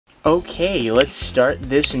Okay, let's start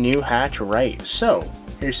this new hatch right. So,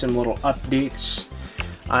 here's some little updates.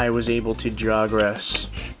 I was able to progress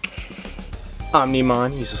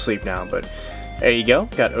Omnimon. He's asleep now, but there you go.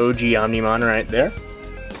 Got OG Omnimon right there.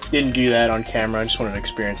 Didn't do that on camera, I just wanted to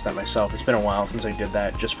experience that myself. It's been a while since I did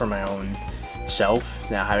that just for my own self,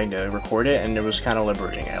 now having to record it, and it was kind of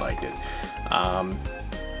liberating. I liked it.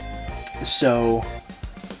 So,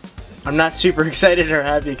 I'm not super excited or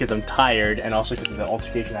happy because I'm tired, and also because the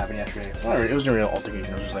altercation happened yesterday. Well, it wasn't a real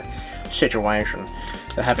altercation, it was just like a situation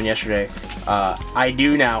that happened yesterday. I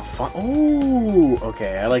do now oh,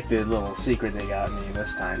 okay, I like the little secret they got me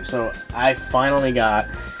this time. So, I finally got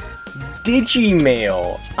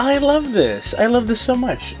Digimail. I love this. I love this so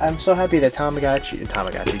much. I'm so happy that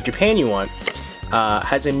Tamagotchi, Japan you want,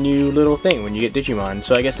 has a new little thing when you get Digimon.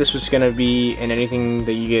 So I guess this was going to be in anything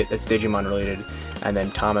that you get that's Digimon related, and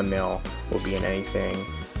then Tamamail will be in anything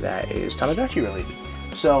that is Tamagotchi related.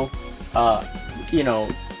 So, you know,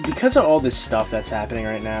 because of all this stuff that's happening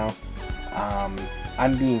right now,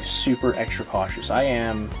 I'm being super extra cautious. I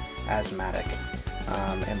am asthmatic,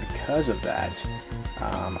 and because of that,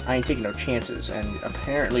 I ain't taking no chances. And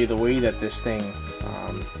apparently the way that this thing,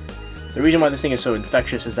 the reason why this thing is so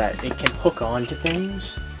infectious is that it can hook on to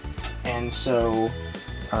things, and so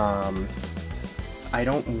I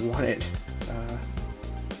don't want it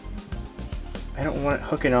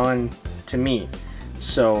hooking on to me.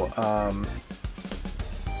 So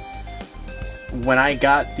when I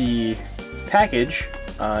got the package,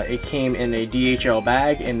 it came in a DHL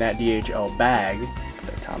bag. In that DHL bag,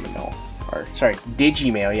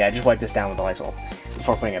 Digimail. Yeah, I just wiped this down with the Lysol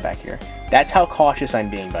before putting it back here. That's how cautious I'm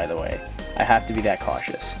being, by the way. I have to be that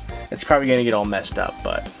cautious. It's probably gonna get all messed up,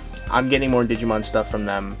 but I'm getting more Digimon stuff from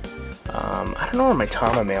them. I don't know where my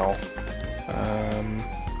Tamamail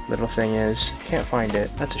little thing is. Can't find it.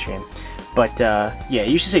 That's a shame. But yeah, it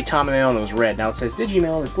used to say Tamamail and it was red. Now it says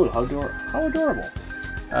Digimail and it's blue. How adorable.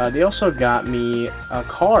 They also got me a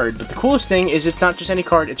card, but the coolest thing is it's not just any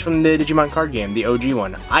card, it's from the Digimon card game, the OG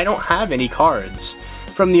one. I don't have any cards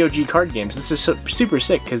from the OG card games. This is super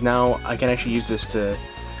sick, because now I can actually use this as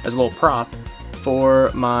a little prop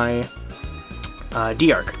for my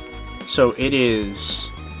D-Arc. So it is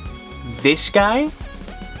this guy.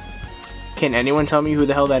 Can anyone tell me who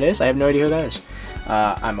the hell that is? I have no idea who that is.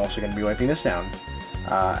 I'm also going to be wiping this down.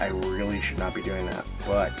 I really should not be doing that,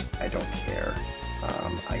 but I don't care.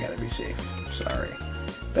 I gotta be safe. Sorry.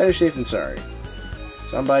 Better safe than sorry.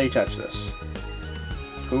 Somebody touched this.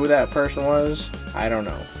 Who that person was, I don't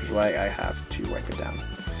know. Which is why I have to wipe it down.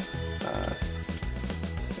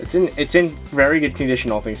 It's in very good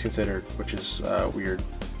condition, all things considered, which is weird,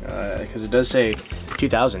 because it does say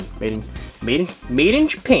 2000, made in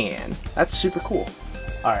Japan. That's super cool.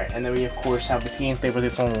 All right, and then we of course have the Cliente with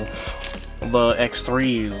its own the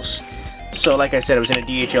X3s. So, like I said, it was in a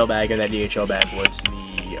DHL bag, and that DHL bag was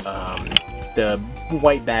the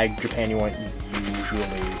white bag Japan usually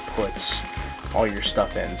puts all your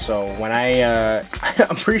stuff in. So when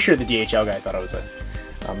I'm pretty sure the DHL guy thought I was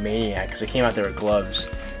a maniac, because it came out there with gloves,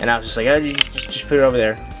 and I was just like, oh, just put it over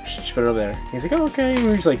there, just put it over there. He's like, oh, okay. And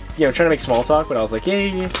we was like, you know, trying to make small talk, but I was like,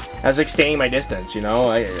 yeah. I was like staying my distance, you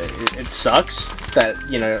know. It sucks that,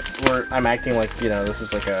 you know, I'm acting like, you know, this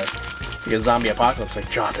is like a zombie apocalypse. Like,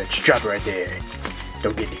 drop it right there.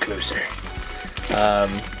 Don't get any closer.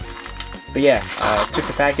 But yeah, took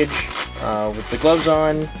the package with the gloves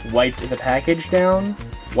on, wiped the package down,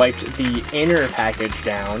 wiped the inner package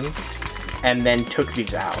down, and then took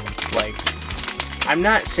these out. Like, I'm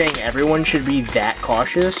not saying everyone should be that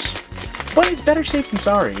cautious, but it's better safe than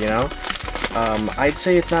sorry, you know? I'd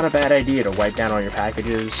say it's not a bad idea to wipe down all your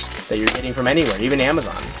packages that you're getting from anywhere, even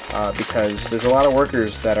Amazon, because there's a lot of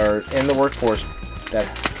workers that are in the workforce that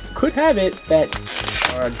could have it that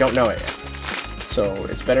don't know it yet. So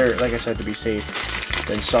it's better, like I said, to be safe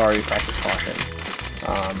than sorry. Practice caution.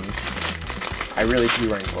 I really should be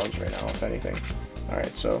wearing gloves right now, if anything.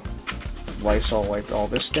 Alright, so Lysol wiped all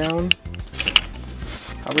this down.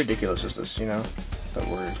 How ridiculous is this, you know, that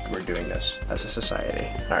we're doing this as a society.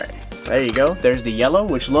 Alright, there you go. There's the yellow,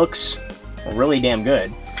 which looks really damn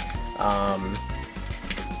good.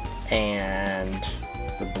 And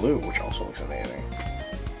the blue, which also looks amazing.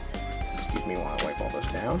 Excuse me while I wipe all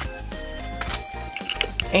this down.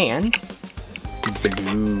 And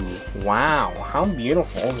blue. Wow, how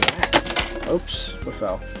beautiful is that? Oops, what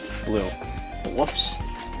fell? Blue. Whoops.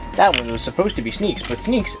 That one was supposed to be Sneaks, but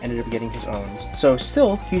Sneaks ended up getting his own. So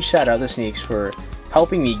still, huge shout out to Sneaks for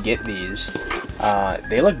helping me get these.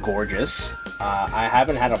 They look gorgeous. I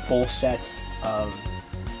haven't had a full set of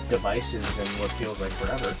devices in what feels like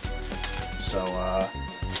forever. So,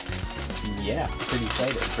 yeah, pretty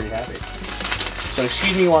excited, pretty happy. So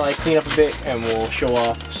excuse me while I clean up a bit, and we'll show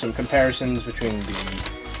off some comparisons between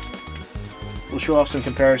the... We'll show off the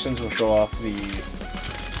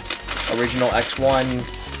original X1,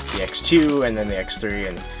 the X2, and then the X3,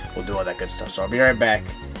 and we'll do all that good stuff. So I'll be right back.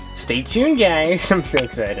 Stay tuned, guys. I'm so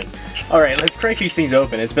excited. Alright, let's crack these things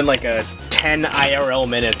open. It's been like a 10 IRL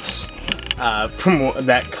minutes from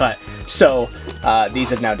that cut. So, these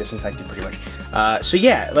have now disinfected pretty much. So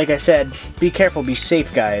yeah, like I said, be careful, be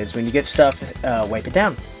safe, guys. When you get stuff, wipe it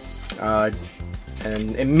down.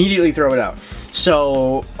 And immediately throw it out.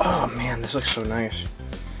 So, oh man, this looks so nice.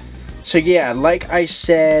 So yeah, like I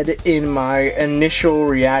said in my initial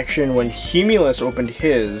reaction when Humulus opened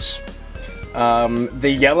his,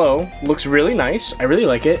 the yellow looks really nice. I really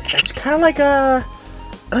like it. It's kind of like an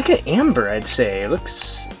amber, I'd say. It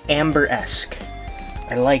looks amber-esque.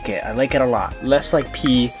 I like it. I like it a lot. Less like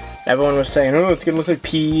pea. Everyone was saying, oh, it's gonna look like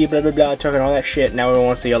pea, blah blah blah, talking all that shit. Now everyone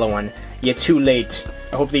wants the yellow one. You're too late.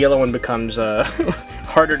 I hope the yellow one becomes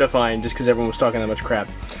harder to find just because everyone was talking that much crap.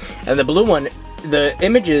 And the blue one, the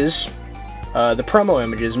images, the promo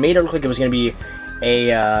images, made it look like it was gonna be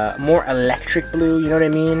a more electric blue. You know what I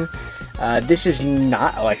mean? This is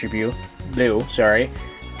not electric blue, sorry,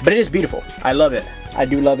 but it is beautiful. I love it. I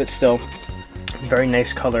do love it still. Very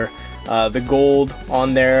nice color. The gold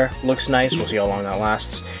on there looks nice. We'll see how long that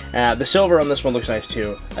lasts. The silver on this one looks nice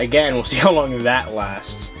too. Again, we'll see how long that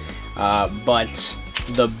lasts. But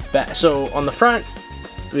so on the front,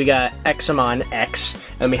 we got Examon X,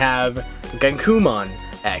 and we have Gankumon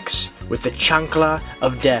X with the Chancla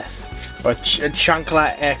of Death, or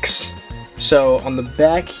Chancla X. So on the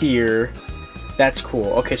back here, that's cool.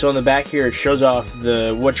 Okay, so on the back here, it shows off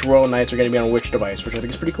which Royal Knights are going to be on which device, which I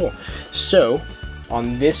think is pretty cool. So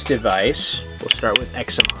on this device, we'll start with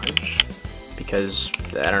Examon, because,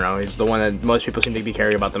 I don't know, he's the one that most people seem to be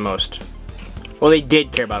caring about the most. Well, they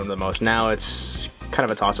did care about him the most. Now it's kind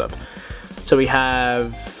of a toss-up. So we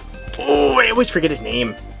have... Oh, I always forget his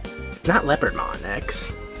name. Not Leopardmon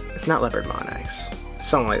X. It's not Leopardmon X.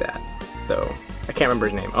 Something like that, though. I can't remember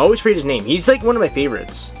his name. I always forget his name. He's like one of my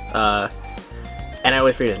favorites. And I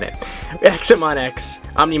always forget his name. Examon X,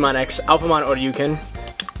 Omnimon X, Alphamon Oryuken.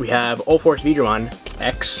 We have All-Force Vidramon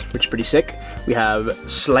X, which is pretty sick. We have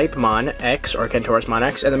Slipemon X, or Kentorusmon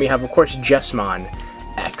X. And then we have, of course, Jessmon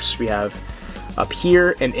X. We have up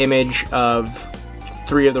here an image of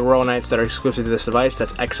 3 of the Royal Knights that are exclusive to this device.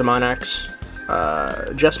 That's Examon X,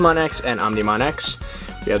 Jessmon X, and Omnimon X.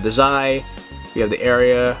 We have the Zai. We have the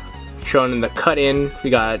area shown in the cut-in. We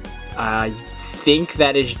got, I think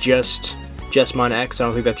that is just Jessmon X. I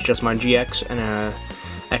don't think that's Jessmon GX and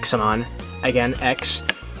Examon. Again, X.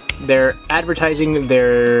 They're advertising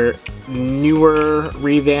their newer,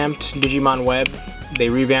 revamped Digimon Web. They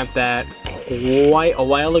revamped that quite a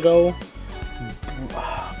while ago.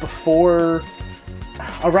 Before,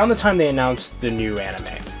 around the time they announced the new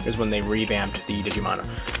anime, is when they revamped the Digimon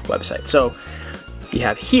website. So, you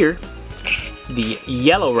have here the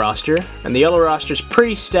yellow roster, and the yellow roster is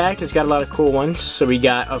pretty stacked. It's got a lot of cool ones. So we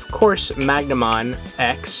got, of course, Magnamon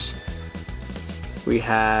X. We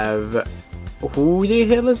have, who the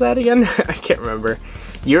hell is that again? I can't remember.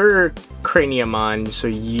 You're Craniamon, so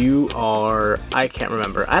you are, I can't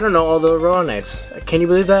remember. I don't know all the Royal Knights. Can you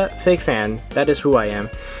believe that? Fake fan. That is who I am.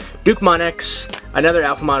 Dukemon X, another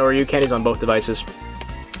Alphamon Oryuken is on both devices.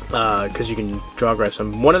 Because you can draw graph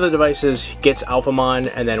them. One of the devices gets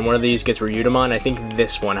Alphamon, and then one of these gets Ryutamon. I think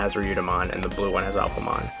this one has Ryutamon, and the blue one has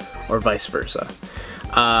Alphamon, or vice versa.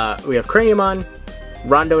 We have Craniamon,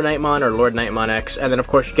 Rondo Nightmon, or Lord Nightmon X, and then of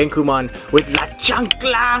course Gankumon with La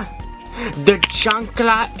Chancla! The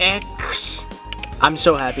Chancla X! I'm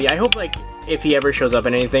so happy. I hope, like, if he ever shows up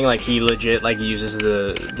in anything, like, he legit, like, uses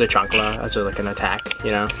the Chancla as, like, an attack,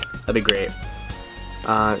 you know? That'd be great.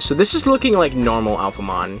 So this is looking like normal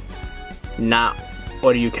Alphamon, not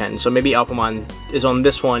Oryuken. So maybe Alphamon is on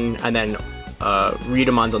this one, and then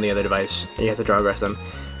Ryutamon's on the other device, and you have to draw rest them.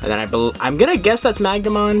 And then I'm gonna guess that's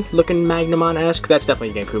Magnamon, looking Magnamon-esque. That's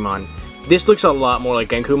definitely Gankumon. This looks a lot more like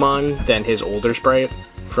Gankumon than his older sprite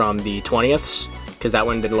from the 20th, because that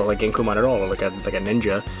one didn't look like Gankumon at all, like a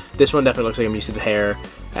ninja. This one definitely looks like him used to the hair,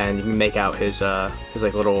 and you can make out his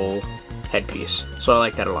like little headpiece. So I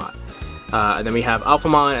like that a lot. And then we have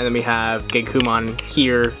Alphamon, and then we have Gankumon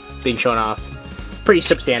here being shown off. Pretty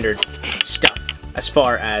substandard stuff as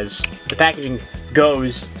far as the packaging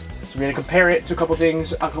goes. So we're gonna compare it to a couple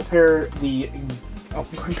things. I'll compare the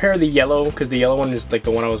yellow, because the yellow one is like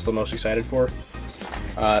the one I was the most excited for.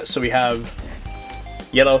 So we have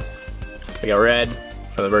yellow, we got red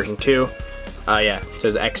for the version 2. Yeah, it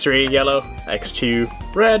says X3 yellow,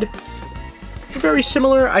 X2 red. very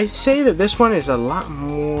similar. I say that this one is a lot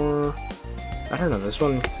more, I don't know, this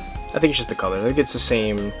one, I think it's just the color. I think it's the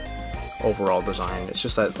same overall design. It's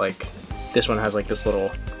just that, like, this one has, like, this little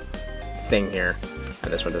thing here,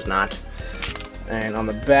 and this one does not. And on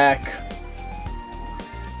the back,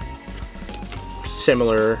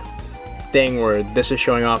 similar thing where this is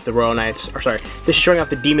showing off the Royal Knights, or sorry, this is showing off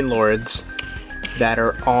the Demon Lords that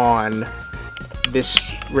are on this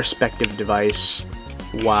respective device,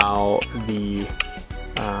 while the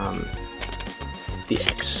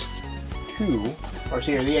X2, or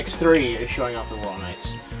see here, the X3 is showing off the Royal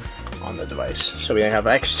Knights on the device. So we have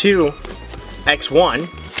X2, X1,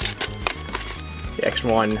 the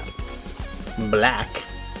X1 black.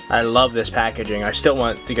 I love this packaging. I still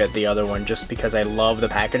want to get the other one just because I love the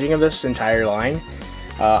packaging of this entire line.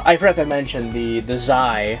 I forgot to mention the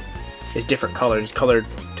Xi is different colors, colored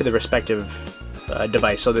to the respective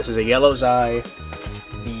device. So this is a yellow Xi.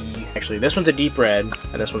 Actually, this one's a deep red,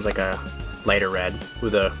 and this one's like a lighter red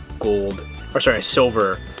with a gold, or sorry, a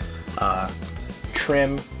silver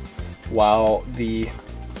trim. While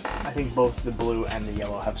I think both the blue and the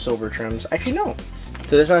yellow have silver trims. Actually, no.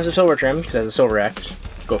 So this one has a silver trim because it has a silver X.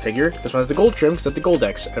 Go figure. This one has the gold trim because it's the gold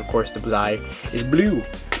X. And of course, the Xi is blue.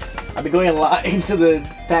 I've been going a lot into the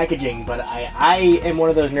packaging, but I am one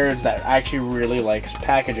of those nerds that actually really likes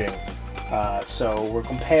packaging. So we'll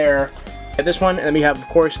compare this one, and then we have, of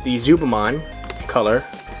course, the Zubamon color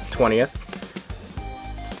 20th.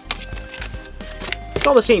 It's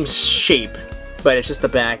all the same shape, but it's just the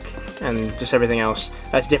back and just everything else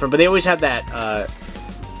that's different. But they always have that.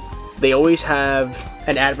 They always have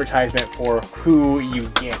an advertisement for who you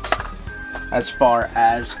get as far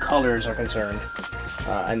as colors are concerned,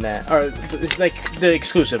 and that, or it's like the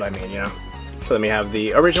exclusive. I mean, you know. So then we have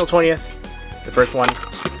the original 20th, the first one.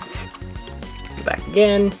 Back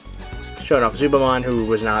again, showing off Zubamon, who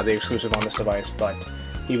was not the exclusive on this device, but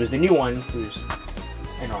he was the new one, who's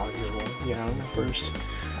inaugural, you know, the first,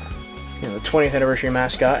 you know, the 20th anniversary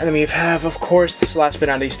mascot. And then we have, of course, last but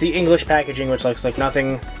not least, the English packaging, which looks like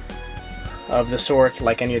nothing of the sort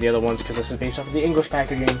like any of the other ones, because this is based off of the English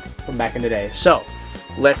packaging from back in the day. So,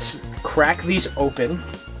 let's crack these open.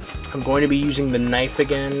 I'm going to be using the knife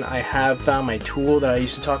again. I have found my tool that I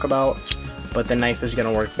used to talk about, but the knife is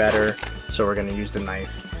going to work better, so we're going to use the knife.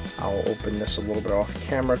 I'll open this a little bit off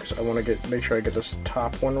camera because I want to make sure I get this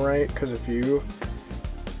top one right, because if you...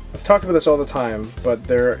 I've talked about this all the time, but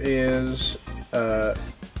there is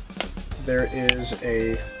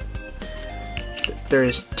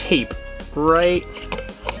tape right.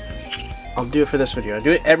 I'll do it for this video. I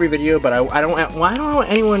do it every video, but I don't want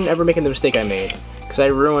anyone ever making the mistake I made, because I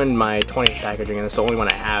ruined my 20th packaging, and it's the only one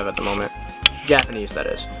I have at the moment. Japanese, that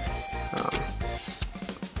is.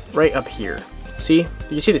 Right up here. See?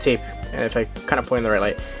 You see the tape, and if I kind of point in the right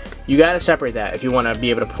light, you gotta separate that if you want to be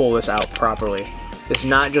able to pull this out properly. It's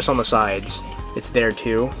not just on the sides, it's there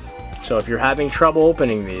too. So if you're having trouble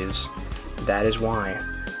opening these, that is why.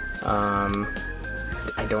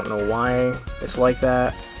 I don't know why it's like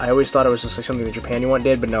that. I always thought it was just like something the Japan one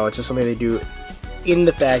did, but no, it's just something they do in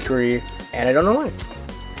the factory, and I don't know why.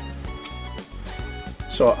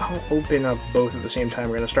 So I'll open up both at the same time.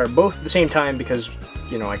 We're gonna start both at the same time because,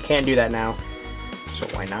 you know, I can do that now. So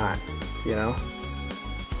why not, you know?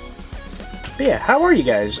 But yeah, how are you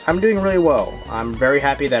guys? I'm doing really well. I'm very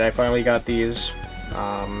happy that I finally got these.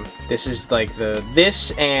 This is like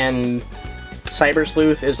this and Cyber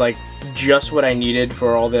Sleuth is like just what I needed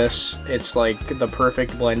for all this. It's like the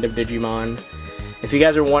perfect blend of Digimon. If you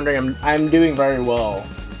guys are wondering, I'm doing very well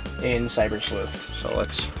in Cyber Sleuth. So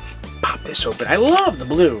let's pop this open. I love the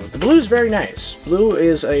blue. The blue is very nice. Blue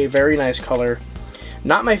is a very nice color.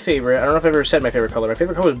 Not my favorite. I don't know if I've ever said my favorite color. My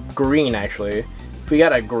favorite color is green, actually. If we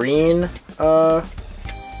got a green,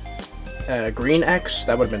 green X,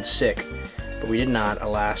 that would have been sick. But we did not,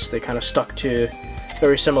 alas. They kind of stuck to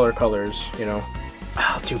very similar colors, you know.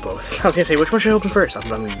 I'll do both. I was gonna say, which one should I open first? I'm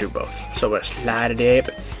gonna do both. So we're gonna slide it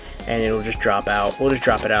up, and it'll just drop out. We'll just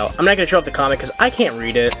drop it out. I'm not gonna show off the comic because I can't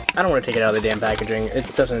read it. I don't want to take it out of the damn packaging.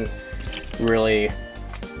 It doesn't really...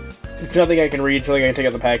 There's nothing I can read, nothing I can take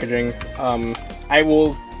out the packaging. I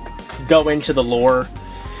will go into the lore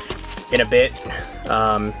in a bit.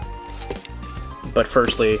 But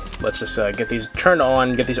firstly, let's just get these turned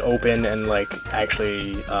on, get these open, and like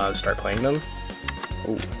actually start playing them.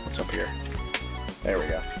 Ooh, what's up here? There we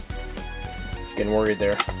go. Getting worried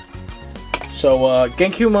there. So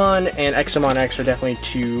Genkumon and Examon X are definitely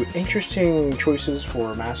two interesting choices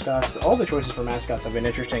for mascots. All the choices for mascots have been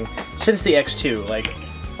interesting since the X2. Like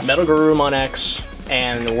Metal Garurumon X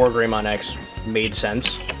and Wargreymon X made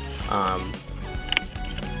sense.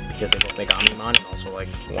 because they both make Omnimon, and also like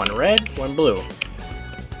one red, one blue.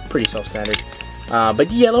 Pretty self-standard. But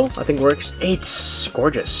the yellow, I think, works. It's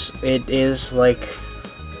gorgeous. It is like,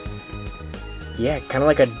 yeah, kind of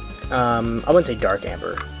like a, I wouldn't say dark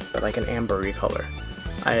amber, but like an ambery color.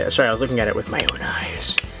 Sorry, I was looking at it with my own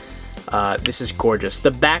eyes. This is gorgeous.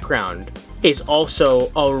 The background is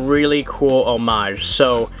also a really cool homage.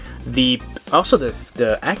 So the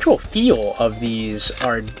actual feel of these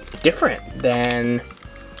are different than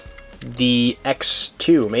the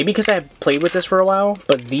X2. Maybe because I played with this for a while,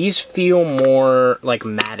 but these feel more like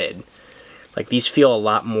matted. Like these feel a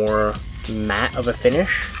lot more matte of a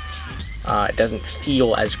finish. It doesn't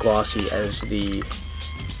feel as glossy as the...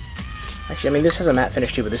 Actually, I mean, this has a matte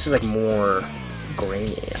finish too, but this is like more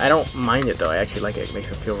grainy. I don't mind it though. I actually like it. It makes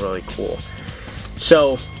it feel really cool.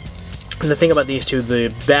 So the thing about these two,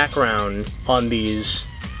 the background on these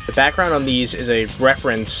is a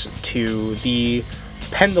reference to the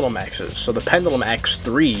Pendulum X's. So the Pendulum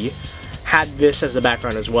X3 had this as the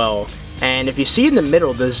background as well. And if you see in the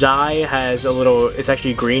middle, the Xi has a little, it's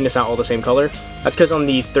actually green, it's not all the same color. That's because on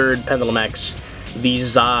the third Pendulum X, the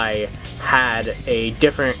Xi had a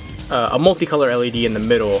different, a multicolor LED in the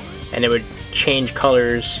middle, and it would change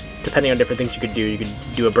colors depending on different things you could do. You could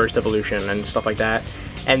do a burst evolution and stuff like that,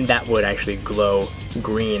 and that would actually glow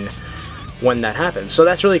green when that happens. So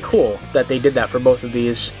that's really cool that they did that for both of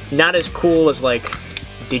these. Not as cool as like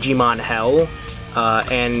Digimon Hell,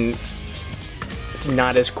 and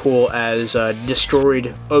not as cool as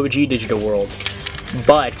Destroyed OG Digital World,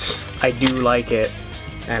 but I do like it,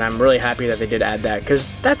 and I'm really happy that they did add that,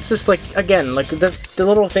 because that's just like, again, like the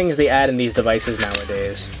little things they add in these devices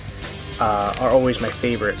nowadays are always my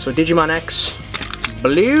favorite. So Digimon X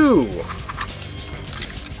blue,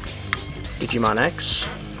 Digimon X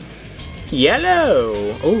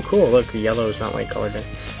yellow. Oh cool, look, the yellow is not like colored in.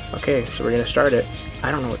 Okay, so we're gonna start it.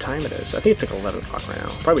 I don't know what time it is. I think it's like 11 o'clock right now.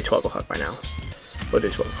 Probably 12 o'clock by now. We'll do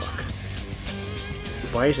 12 o'clock.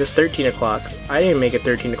 Why is this 13 o'clock? I didn't make it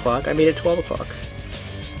 13 o'clock. I made it 12 o'clock.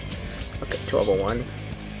 Okay, 12:01.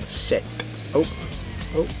 Sit. Oh.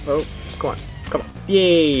 Oh, oh. Come on. Come on.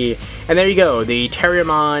 Yay! And there you go. The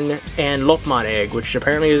Terriermon and Lopmon egg, which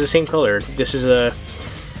apparently is the same color. This is a...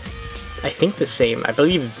 I think the same. I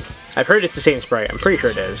believe... I've heard it's the same sprite. I'm pretty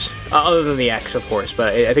sure it is. Other than the X, of course,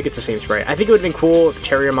 but I think it's the same sprite. I think it would have been cool if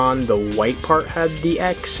Terriermon, the white part, had the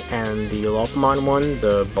X, and the Lopmon one,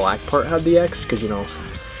 the black part, had the X, because, you know,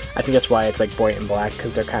 I think that's why it's like white and black,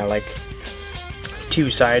 because they're kind of like two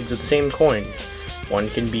sides of the same coin. One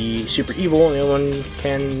can be super evil, and the other one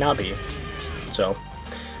can not be. So,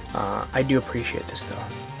 I do appreciate this, though.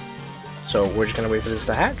 So we're just going to wait for this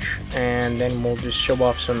to hatch, and then we'll just show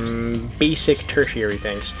off some basic tertiary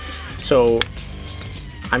things. So,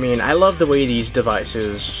 I mean, I love the way these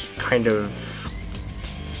devices kind of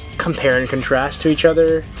compare and contrast to each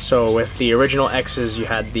other. So with the original X's, you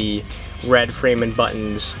had the red frame and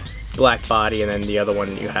buttons, black body, and then the other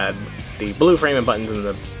one you had the blue frame and buttons and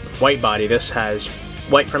the white body. This has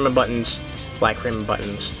white frame and buttons, black frame and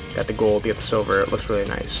buttons. Got the gold, got the silver. It looks really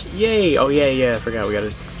nice. Yay! Oh yeah, I forgot we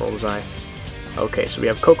gotta roll his eye. Okay, so we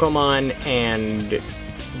have Kokomon and...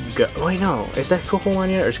 wait, no. Is that Kokomon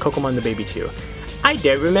yet, or is Kokomon the baby too? I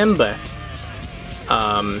don't remember.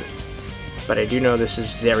 But I do know this is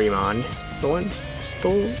Zerimon. 1,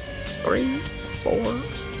 2, 3, 4.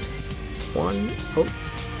 1, oh,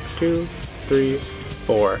 2, 3,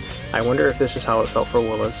 4. I wonder if this is how it felt for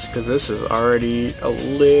Willis, because this is already a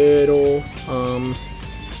little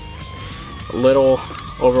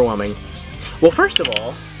overwhelming. Well, first of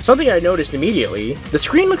all, something I noticed immediately, the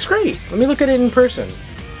screen looks great. Let me look at it in person.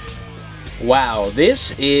 Wow,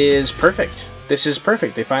 this is perfect. This is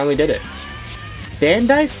perfect. They finally did it.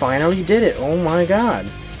 Bandai finally did it. Oh my god.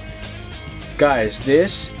 Guys,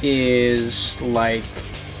 this is like...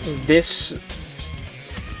 This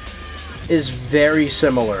is very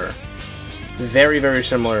similar. Very, very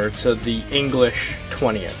similar to the English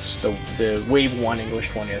 20ths. The Wave 1 English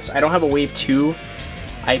 20ths. I don't have a Wave 2.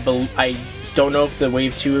 I don't know if the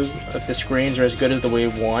Wave 2 of the screens are as good as the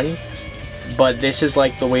Wave 1, but this is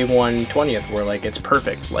like the Wave 1 20th, where like it's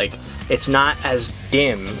perfect. Like, it's not as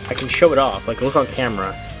dim. I can show it off. Like, look on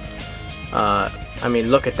camera. I mean,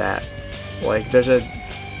 look at that. Like, there's a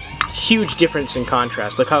huge difference in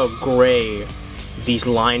contrast. Look how gray these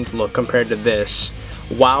lines look compared to this.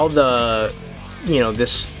 While the, you know,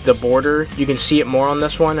 the border, you can see it more on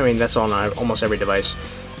this one. I mean, that's on almost every device.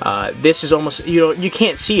 This is almost, you know, you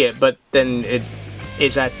can't see it, but then it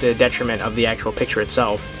is at the detriment of the actual picture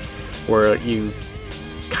itself, where you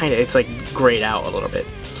kind of, it's like grayed out a little bit.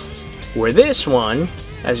 Where this one,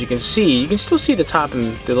 as you can see, you can still see the top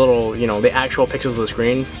and the little, you know, the actual pixels of the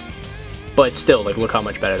screen. but still, like, look how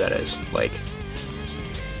much better that is. Like,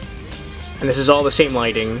 and this is all the same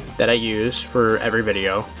lighting that I use for every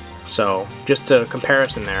video. So just a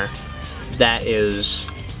comparison there. That is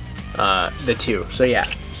the two. So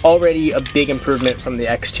yeah, already a big improvement from the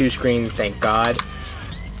X2 screen, thank God.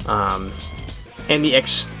 And the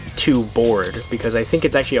X2 board, because I think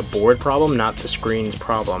it's actually a board problem, not the screen's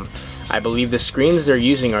problem. I believe the screens they're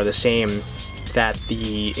using are the same that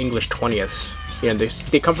the English 20ths. You know,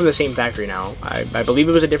 they come from the same factory now. I believe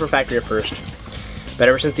it was a different factory at first, but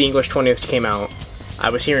ever since the English 20ths came out, I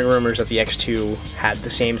was hearing rumors that the X2 had the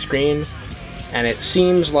same screen, and it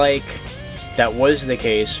seems like that was the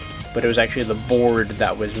case, but it was actually the board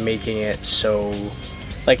that was making it so,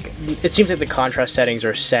 like, it seems like the contrast settings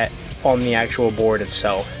are set on the actual board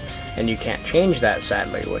itself, and you can't change that,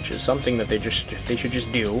 sadly, which is something that they should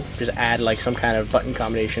just do. Just add like some kind of button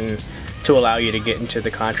combination to allow you to get into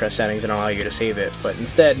the contrast settings and allow you to save it, but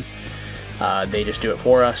instead they just do it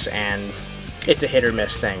for us, and it's a hit or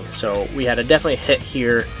miss thing. So we had a definitely hit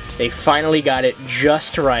here. They finally got it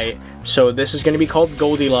just right. So this is going to be called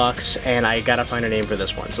Goldilocks, and I gotta find a name for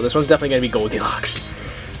this one. So this one's definitely going to be Goldilocks.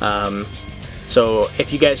 So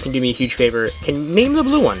if you guys can do me a huge favor, can name the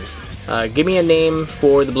blue one. Give me a name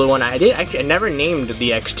for the blue one. I never named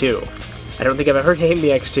the X2. I don't think I've ever named the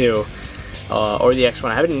X2 or the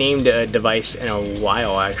X1. I haven't named a device in a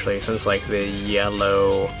while, actually, since like the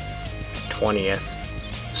yellow 20th.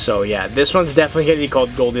 So yeah, this one's definitely going to be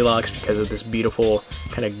called Goldilocks because of this beautiful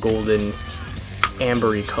kind of golden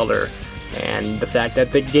ambery color, and the fact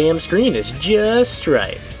that the damn screen is just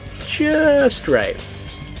right. Just right.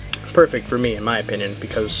 Perfect for me, in my opinion,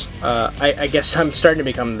 because I guess I'm starting to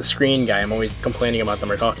become the screen guy. I'm always complaining about them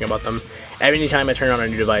or talking about them. Every time I turn on a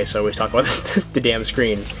new device, I always talk about the damn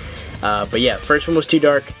screen. But yeah, first one was too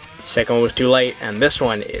dark, second one was too light, and this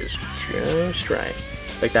one is just right.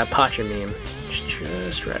 Like that Pacha meme.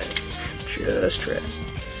 Just right. Just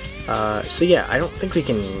right. So yeah, I don't think we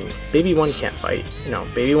can... Baby 1 can't fight. No,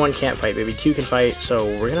 Baby 1 can't fight. Baby 2 can fight, so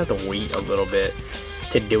we're gonna have to wait a little bit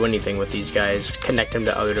to do anything with these guys, connect them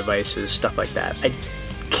to other devices, stuff like that. I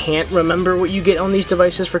can't remember what you get on these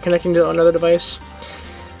devices for connecting to another device.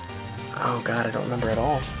 Oh god, I don't remember at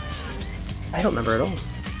all. I don't remember at all.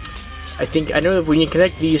 I know that when you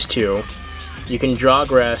connect these two, you can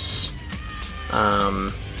Jogress,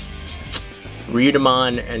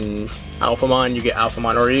 Ryudamon and Alphamon, you get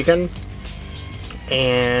Alphamon or Ryuken.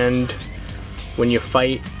 And when you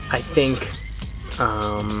fight, I think,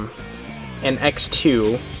 an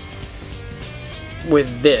X2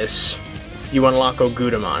 with this, you unlock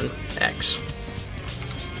Ogudamon X.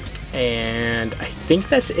 And I think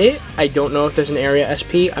that's it. I don't know if there's an area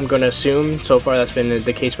SP. I'm going to assume so far that's been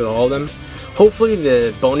the case with all of them. Hopefully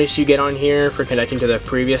the bonus you get on here for connecting to the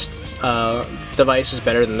previous device is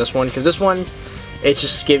better than this one, because this one, it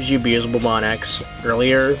just gives you Beelzebubon X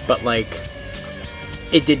earlier, but like,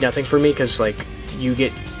 it did nothing for me, because like, you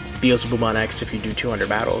get Beelzebubon X if you do 200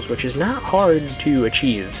 battles, which is not hard to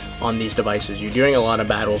achieve on these devices. You're doing a lot of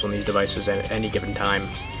battles on these devices at any given time.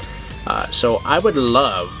 So I would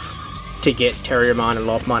love to get Terriermon and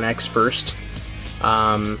Lopmon X first.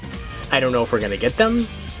 I don't know if we're going to get them.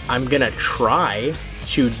 I'm going to try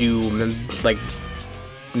to do like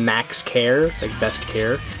max care, like best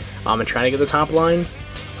care. I'm trying to get the top line.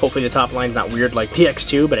 Hopefully the top line's not weird like the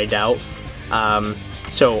X2, but I doubt.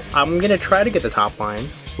 So I'm going to try to get the top line.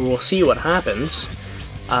 We'll see what happens.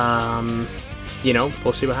 You know,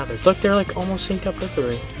 we'll see what happens. Look, they're like almost synced up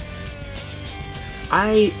perfectly.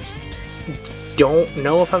 I don't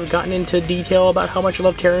know if I've gotten into detail about how much I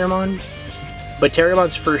love Terriermon, but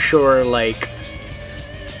Terriermon's for sure like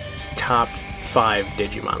top 5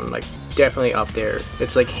 Digimon, like definitely up there.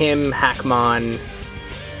 It's like him, Hackmon,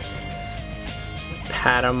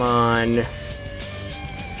 Patamon,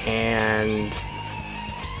 and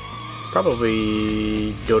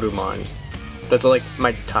probably Dorumon. That's like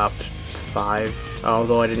my top 5,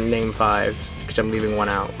 although I didn't name 5 because I'm leaving one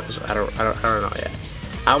out because I don't know yet.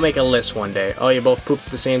 I'll make a list one day. Oh, you both pooped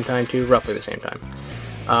at the same time too? Roughly the same time.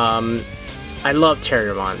 I love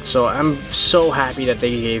Terriermon, so I'm so happy that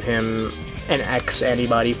they gave him an X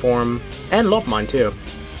antibody form, and Lopmon too.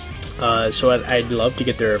 So I'd love to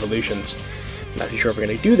get their evolutions. Not too sure if we're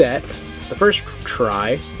going to do that the first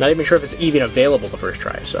try. Not even sure if it's even available the first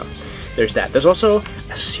try, so there's that. There's also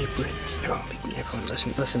a super... Everyone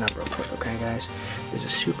listen up real quick, okay guys? There's a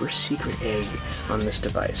super secret egg on this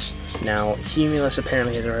device. Now, Humulus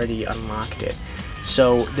apparently has already unlocked it.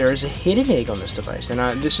 So, there is a hidden egg on this device.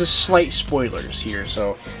 And this is slight spoilers here,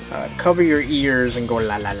 so cover your ears and go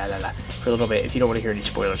la la la la la for a little bit if you don't want to hear any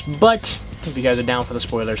spoilers. But, if you guys are down for the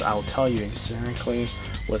spoilers, I'll tell you exactly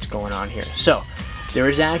what's going on here. So there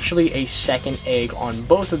is actually a second egg on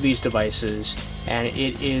both of these devices, and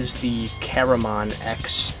it is the Caramon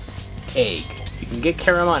X egg. You can get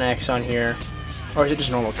Caramon X on here, or is it just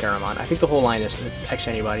normal Caramon? I think the whole line is X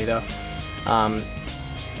Anybody though.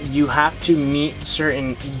 You have to meet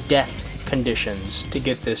certain death conditions to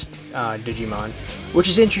get this Digimon, which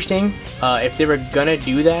is interesting. If they were gonna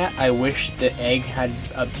do that, I wish the egg had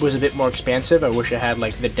was a bit more expansive. I wish it had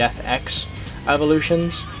like the Death X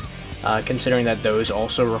evolutions, considering that those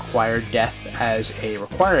also require death as a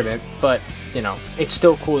requirement, but you know, it's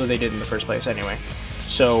still cool that they did in the first place anyway.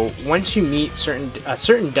 So once you meet a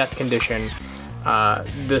certain death condition,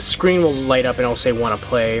 the screen will light up and it'll say "Wanna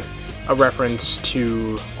play," a reference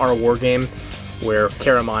to our war game where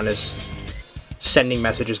Caramon is sending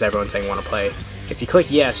messages to everyone saying "Wanna play." If you click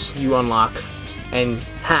yes, you unlock and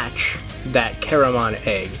hatch that Caramon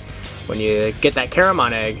egg. When you get that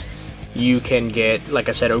Caramon egg, you can get, like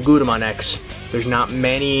I said, Ogudamon X. There's not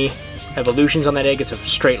many evolutions on that egg. It's a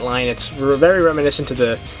straight line. It's very reminiscent to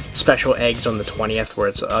the special eggs on the 20th, where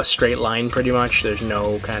it's a straight line pretty much. There's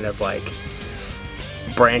no kind of like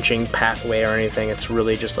branching pathway or anything. It's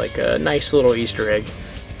really just like a nice little Easter egg.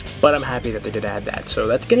 But I'm happy that they did add that. So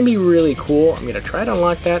that's going to be really cool. I'm going to try to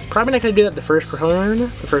unlock that. Probably not going to do that the first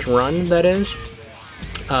run, that is.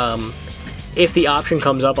 If the option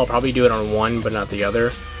comes up, I'll probably do it on one, but not the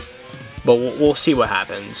other. But we'll see what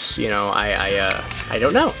happens. You know, I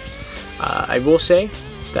don't know. I will say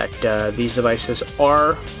that these devices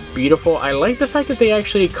are beautiful. I like the fact that they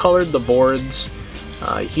actually colored the boards.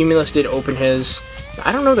 Humulus did open his.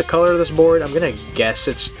 I don't know the color of this board. I'm gonna guess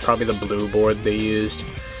it's probably the blue board they used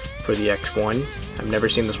for the X1. I've never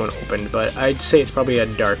seen this one opened, but I'd say it's probably a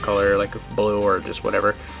dark color, like blue or just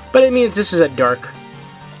whatever. But I mean, this is a dark.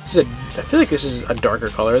 I feel like this is a darker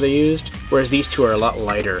color they used, whereas these two are a lot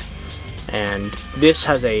lighter. And this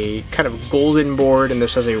has a kind of golden board, and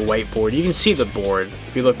this has a white board. You can see the board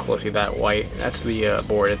if you look closely. That white, that's the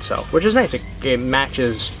board itself, which is nice. It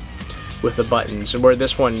matches with the buttons, where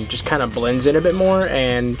this one just kind of blends in a bit more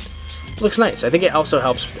and looks nice. I think it also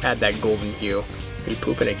helps add that golden hue. Are you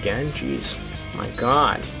pooping again? Jeez, my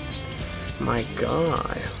god, my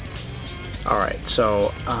god. All right,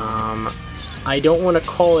 so I don't want to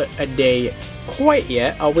call it a day quite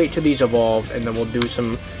yet. I'll wait till these evolve, and then we'll do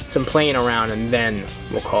some playing around, and then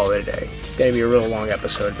we'll call it a day. It's gonna be a real long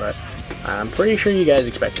episode, but I'm pretty sure you guys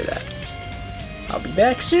expected that. I'll be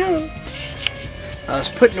back soon. I was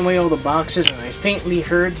putting away all the boxes, and I faintly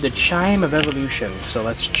heard the chime of evolution, so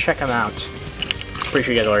let's check them out. Pretty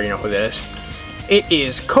sure you guys already know who that is. It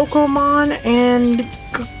is Kokomon and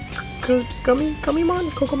Gummimon,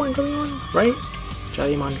 right?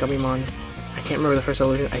 Jellymon, Gummimon. I can't remember the first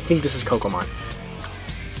evolution. I think this is Kokomon.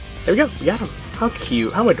 There we go, we got him. How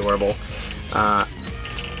cute, how adorable. Just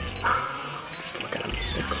look at him,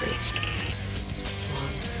 they're great.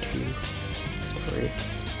 1, 2,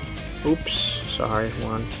 3. Oops, sorry,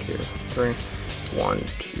 1, 2, 3. 1, 2,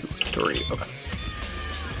 3, okay.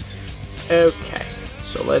 Okay,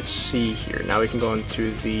 so let's see here. Now we can go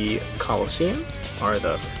into the Coliseum, or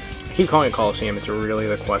I keep calling it Coliseum, it's really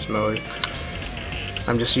the quest mode.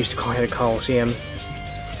 I'm just used to calling it a Coliseum.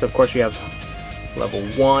 So of course we have level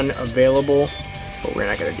 1 available, but we're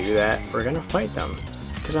not going to do that. We're going to fight them,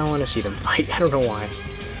 because I want to see them fight. I don't know why.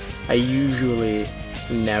 I usually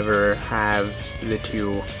never have the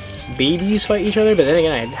two babies fight each other, but then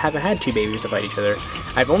again, I haven't had two babies to fight each other.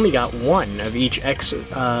 I've only got one of each X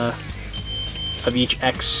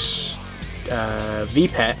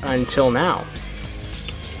VPET until now.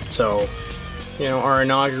 So, you know, our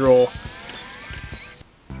inaugural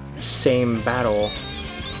same battle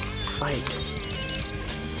fight.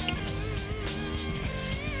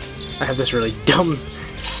 I have this really dumb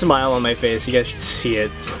smile on my face. You guys should see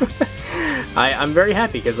it. I'm very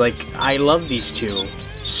happy because, like, I love these two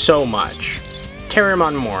so much.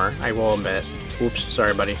 Terramon more, I will admit. Oops,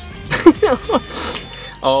 sorry, buddy.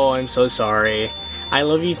 Oh, I'm so sorry. I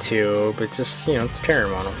love you too, but just, you know, it's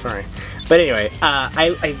Terramon, I'm sorry. But anyway,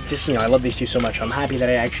 I just, you know, I love these two so much. I'm happy that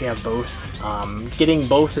I actually have both. Getting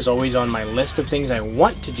both is always on my list of things I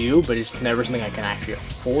want to do, but it's never something I can actually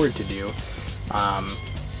afford to do.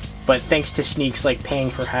 But thanks to Sneaks, like,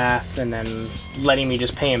 paying for half and then letting me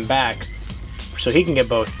just pay him back so he can get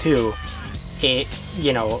both too, it,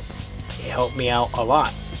 you know, it helped me out a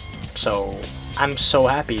lot. So I'm so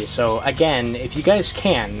happy. So again, if you guys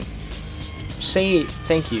can, say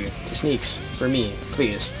thank you to Sneaks for me,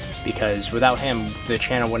 please, because without him, the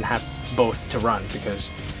channel wouldn't have both to run, because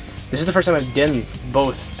this is the first time I've done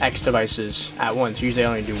both X devices at once. Usually I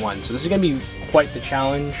only do one. So this is going to be quite the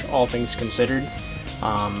challenge, all things considered.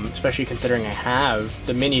 especially considering I have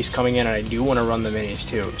the minis coming in and I do want to run the minis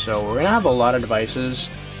too. So we're going to have a lot of devices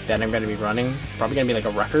that I'm going to be running. Probably going to be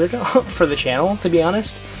like a record for the channel, to be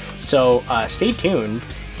honest. So stay tuned.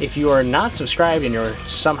 If you are not subscribed and you're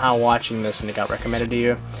somehow watching this and it got recommended to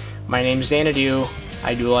you, my name is Xanaxdu.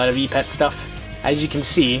 I do a lot of VPET stuff. As you can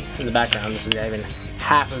see in the background, this is not even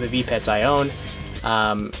half of the VPETs I own.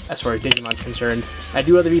 As far as Digimon's concerned, I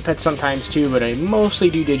do other VPETs sometimes too, but I mostly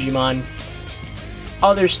do Digimon.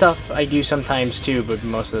 Other stuff I do sometimes too, but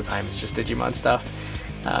most of the time it's just Digimon stuff.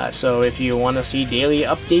 So if you want to see daily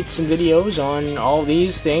updates and videos on all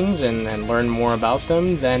these things and learn more about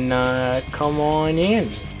them, then come on in.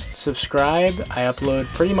 Subscribe. I upload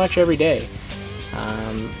pretty much every day.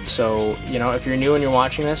 So, you know, if you're new and you're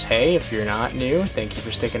watching this, hey, if you're not new, thank you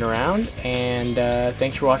for sticking around, and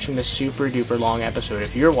thanks for watching this super duper long episode.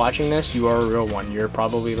 If you're watching this, you are a real one. You're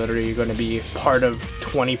probably literally going to be part of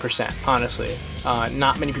 20%, honestly.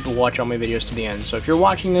 Not many people watch all my videos to the end, so if you're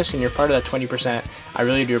watching this and you're part of that 20%, I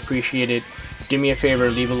really do appreciate it. Do me a favor,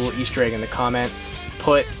 leave a little Easter egg in the comment.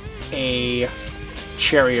 Put a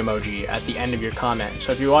cherry emoji at the end of your comment.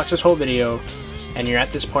 So if you watch this whole video, and you're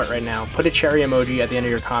at this part right now, put a cherry emoji at the end of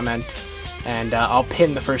your comment, and I'll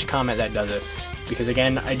pin the first comment that does it. Because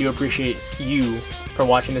again, I do appreciate you for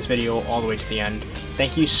watching this video all the way to the end.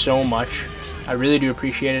 Thank you so much. I really do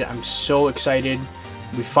appreciate it. I'm so excited.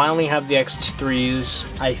 We finally have the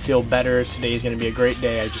X3s. I feel better. Today is going to be a great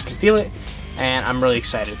day. I just can feel it, and I'm really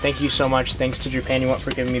excited. Thank you so much. Thanks to Japan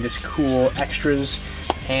for giving me this cool extras,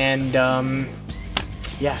 and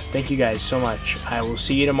yeah, thank you guys so much. I will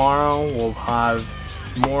see you tomorrow. We'll have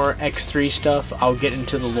more X3 stuff. I'll get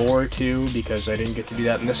into the lore too, because I didn't get to do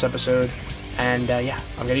that in this episode. And yeah,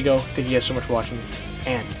 I'm gonna go. Thank you guys so much for watching,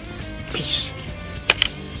 and peace.